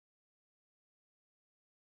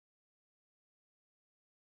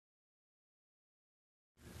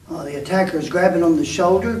The attacker is grabbing on the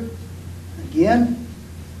shoulder. Again,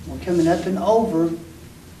 we're coming up and over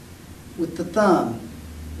with the thumb.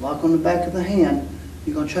 Lock on the back of the hand.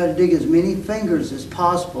 You're going to try to dig as many fingers as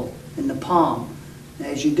possible in the palm. Now,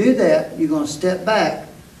 as you do that, you're going to step back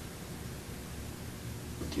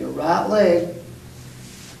with your right leg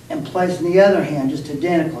and place in the other hand just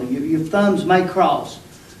identical. Your thumbs may cross.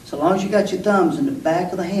 So long as you got your thumbs in the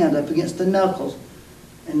back of the hand up against the knuckles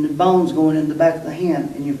and the bones going in the back of the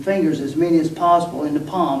hand and your fingers as many as possible in the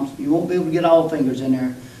palms, you won't be able to get all fingers in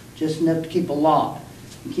there, just enough to keep a lock.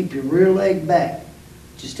 And keep your rear leg back.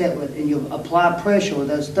 Just that way, and you'll apply pressure with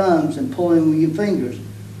those thumbs and pull in with your fingers.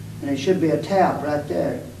 And it should be a tap right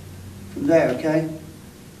there. From there, okay?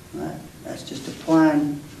 All right. That's just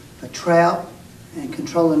applying a trap and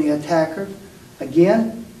controlling the attacker.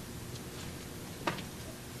 Again,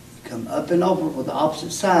 come up and over with the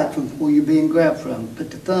opposite side from where you're being grabbed from.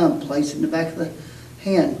 Put the thumb, place it in the back of the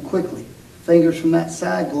hand quickly. Fingers from that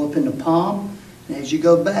side go up in the palm, and as you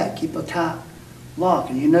go back, keep a tight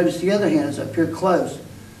lock. And you notice the other hand is up here close.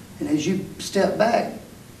 And as you step back,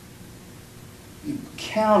 you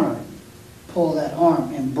counter pull that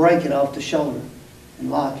arm and break it off the shoulder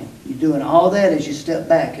and lock it. You're doing all that as you step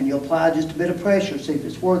back, and you apply just a bit of pressure, see if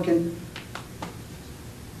it's working.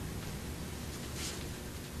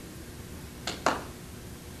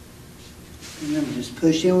 Remember, just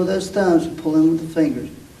push in with those thumbs and pull in with the fingers.